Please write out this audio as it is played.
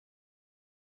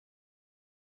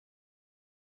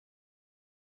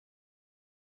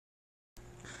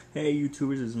Hey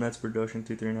YouTubers, it's Mets Production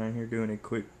 239 here doing a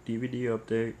quick DVD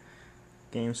update,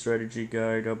 game strategy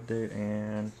guide update,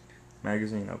 and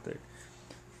magazine update.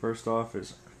 First off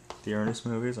is the Ernest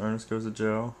movies. Ernest Goes to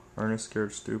Jail, Ernest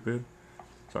Scared Stupid.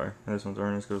 Sorry, this one's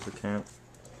Ernest Goes to Camp.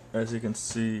 As you can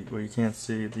see, well you can't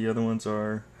see, the other ones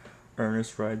are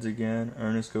Ernest Rides Again,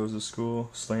 Ernest Goes to School,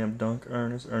 Slam Dunk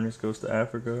Ernest, Ernest Goes to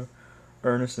Africa,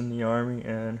 Ernest in the Army,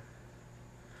 and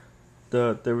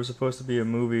there was supposed to be a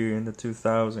movie in the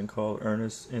 2000 called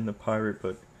Ernest in the Pirate,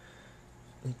 but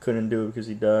he couldn't do it because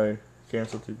he died.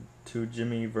 Canceled to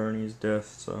Jimmy Verney's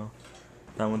death, so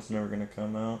that one's never gonna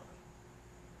come out.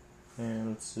 And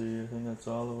let's see, I think that's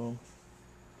all of them.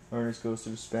 Ernest Goes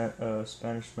to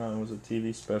Spanish Mountain was a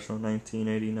TV special in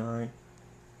 1989.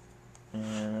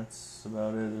 And that's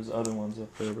about it. There's other ones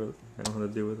up there, but they don't have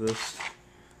to do with this.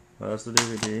 But that's the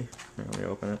DVD. Let me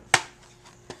open it.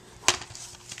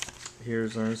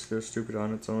 Here's Ernest Goes Stupid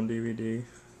on its own DVD.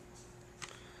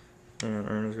 And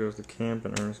Ernest Goes to Camp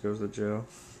and Ernest Goes to Jail.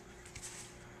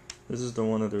 This is the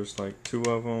one that there's like two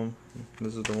of them.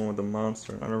 This is the one with the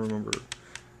monster. I don't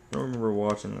remember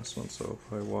watching this one, so I'll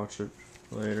probably watch it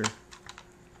later.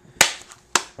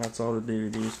 That's all the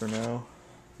DVDs for now.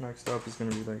 Next up is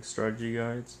going to be like strategy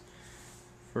guides.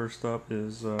 First up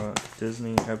is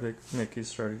Disney Epic Mickey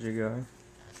Strategy Guide.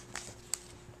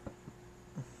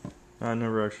 I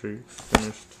never actually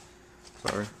finished,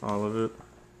 all of it.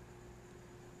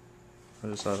 I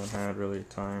just haven't had really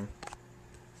time.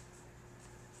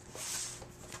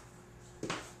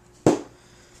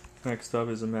 Next up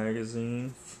is a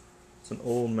magazine. It's an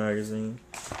old magazine.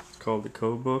 It's called The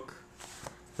Code Book.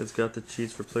 It's got the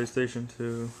cheats for PlayStation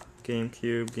 2,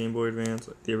 GameCube, Game Boy Advance,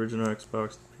 the original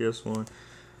Xbox, the PS1,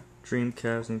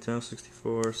 Dreamcast, Nintendo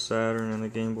 64, Saturn, and the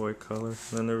Game Boy Color.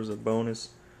 And then there was a bonus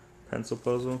pencil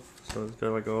puzzle, so it's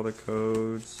got like all the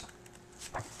codes.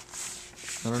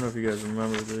 I don't know if you guys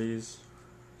remember these.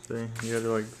 See, you had to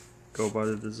like go by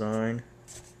the design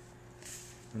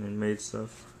and then made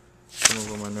stuff. Some of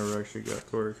them I never actually got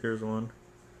to work. Here's one,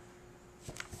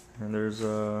 and there's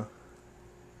a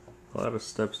lot of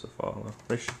steps to follow.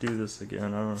 They should do this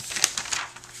again. I don't know.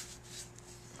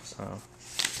 So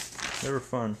they were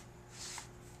fun.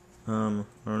 I don't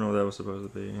know what that was supposed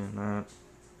to be, and that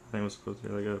I think it was supposed to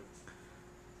be like a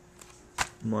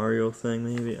Mario thing,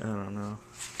 maybe? I don't know.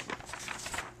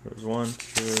 There's 1, 2,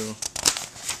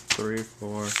 3,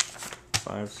 4,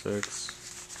 5, 6,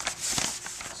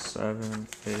 7,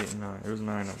 8, 9. There's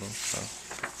 9 of them, so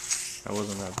that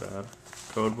wasn't that bad.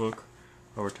 Code book,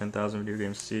 over 10,000 video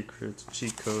game secrets,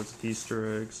 cheat codes,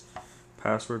 Easter eggs,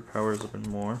 password, powers up, and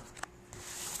more.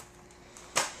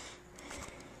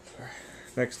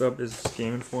 Next up is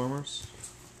Game Informers.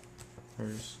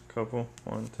 There's a couple.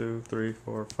 1, 2, 3,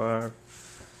 4, 5.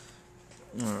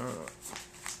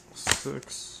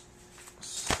 6,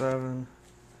 7,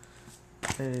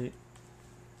 8,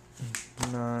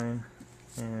 9,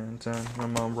 and 10. My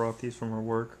mom brought these from her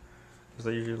work because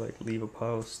they usually like leave a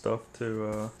pile of stuff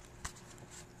to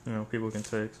people can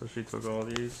take, so she took all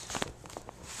these.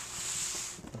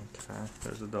 Okay,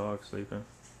 there's a dog sleeping.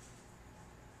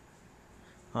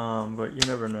 But you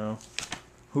never know.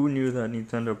 Who knew that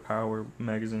Nintendo Power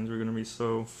magazines were gonna be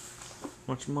so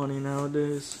much money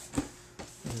nowadays?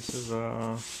 This is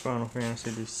Final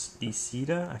Fantasy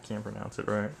Dissidia. I can't pronounce it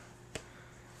right.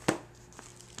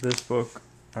 This book,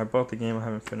 I bought the game, I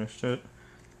haven't finished it.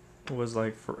 It was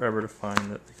like forever to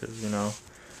find it because,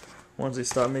 once they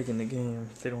stop making the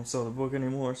game, they don't sell the book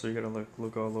anymore, so you gotta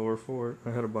look all over for it. I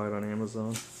had to buy it on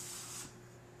Amazon.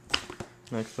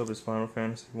 Next up is Final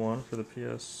Fantasy 1 for the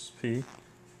PSP.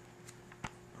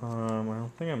 I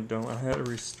don't think I'm done. I had to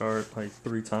restart like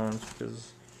 3 times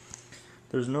because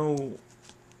there's no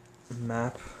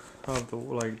map of the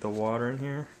water in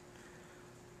here,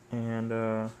 and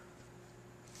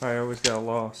I always got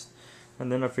lost. And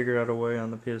then I figured out a way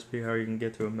on the PSP how you can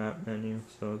get to a map menu,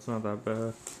 so it's not that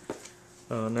bad.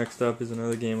 Next up is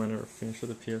another game I never finished with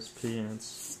the PSP, and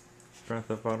it's Grand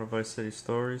Theft Auto Vice City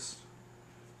Stories.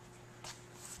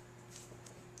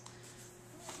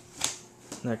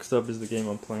 Next up is the game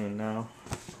I'm playing now,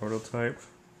 Prototype.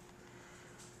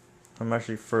 I'm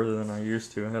actually further than I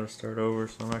used to. I had to start over,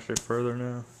 so I'm actually further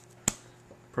now.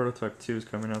 Prototype 2 is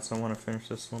coming out, so I want to finish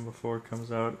this one before it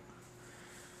comes out.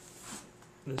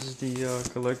 This is the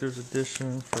collector's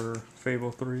edition for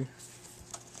Fable 3. Let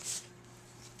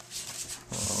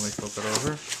me flip it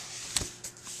over.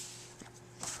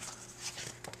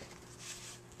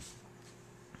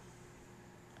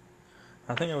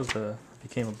 I think I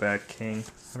became a bad king.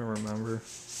 I don't remember.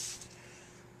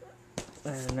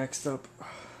 And next up,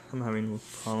 I'm having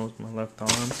problems with my left arm.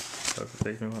 So it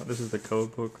takes me a while. This is the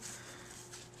code book.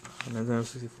 Nintendo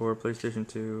 64, PlayStation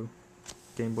 2,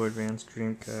 Game Boy Advance,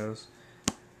 Dreamcast,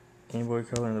 Game Boy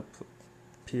Color, and the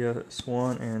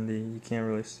PS1, and the, you can't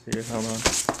really see it, hold on,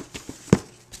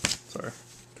 sorry,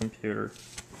 computer.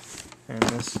 And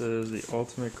this is the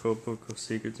Ultimate Code Book of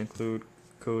Secrets, include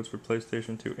codes for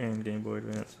PlayStation 2 and Game Boy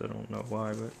Advance. I don't know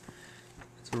why, but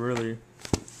it's a really,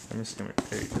 let me see how many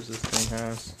pages this thing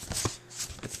has.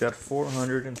 It's got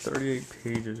 438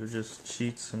 pages of just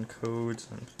cheats and codes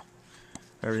and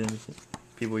everything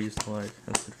people used to like.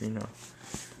 That's what we know.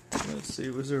 Let's see,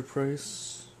 was there a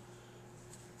price?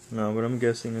 No, but I'm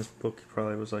guessing this book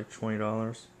probably was like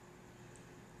 $20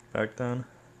 back then.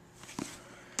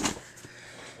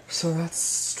 So that's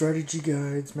strategy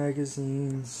guides,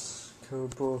 magazines,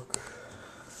 code book.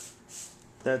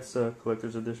 That's a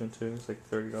collector's edition too. It's like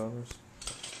 $30.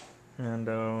 And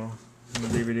the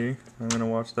DVD. I'm gonna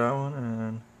watch that one,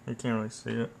 and you can't really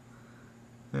see it.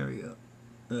 There we go.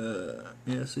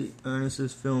 Yeah, see,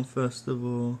 Ernest's Film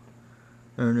Festival.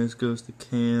 Ernest goes to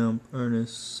camp.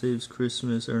 Ernest saves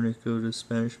Christmas. Ernest goes to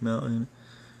Spanish Mountain.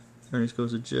 Ernest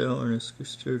goes to jail. Ernest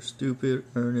gets stupid.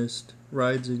 Ernest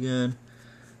rides again.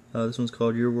 This one's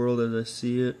called Your World as I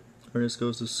See It. Ernest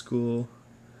goes to school.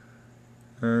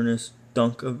 Ernest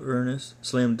Dunk of Ernest.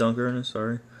 Slam Dunk Ernest,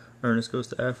 sorry. Ernest goes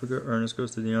to Africa. Ernest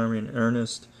goes to the army. And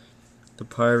Ernest the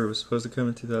Pirate was supposed to come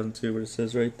in 2002, but it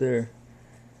says right there,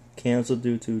 canceled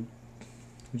due to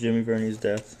Jimmy Verne's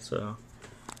death. So,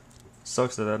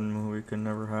 sucks that movie could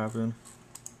never happen.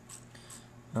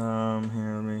 Here,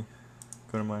 let me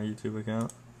go to my YouTube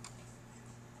account.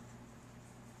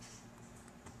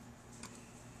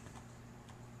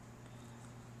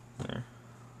 There.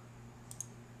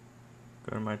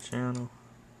 Go to my channel.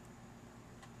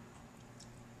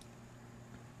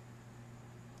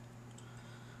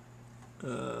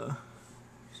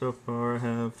 So far I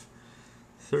have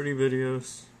 30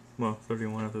 videos, well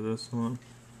 31 after this one,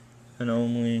 and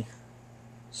only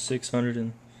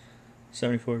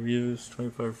 674 views,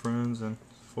 25 friends, and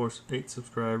 8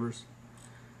 subscribers.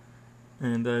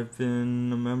 And I've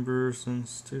been a member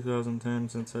since 2010,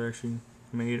 since I actually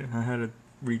made it. I had to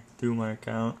redo my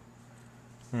account,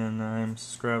 and I'm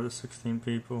subscribed to 16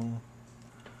 people.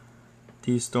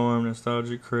 D-Storm,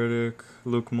 Nostalgic Critic,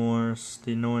 Luke Morris,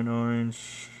 The Annoying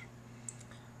Orange,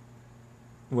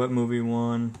 What Movie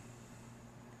 1.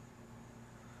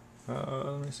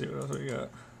 Let me see what else we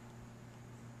got.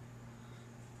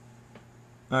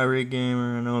 Irate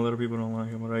Gamer, I know a lot of people don't like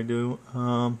him, but I do.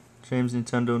 James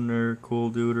Nintendo Nerd,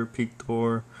 Cool Duder, Peak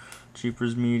Thor,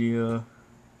 Jeepers Media,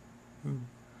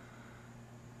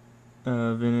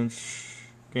 Vintage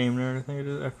Game Nerd, I think it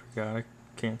is. I forgot, I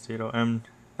can't see it all.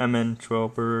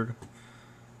 MN12 Bird.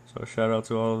 So shout out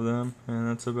to all of them, and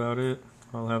that's about it.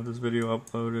 I'll have this video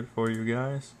uploaded for you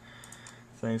guys.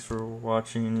 Thanks for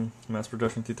watching Mass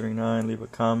Production 239. Leave a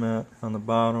comment on the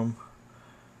bottom.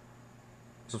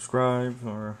 Subscribe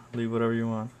or leave whatever you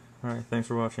want. Alright, thanks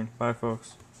for watching. Bye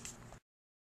folks.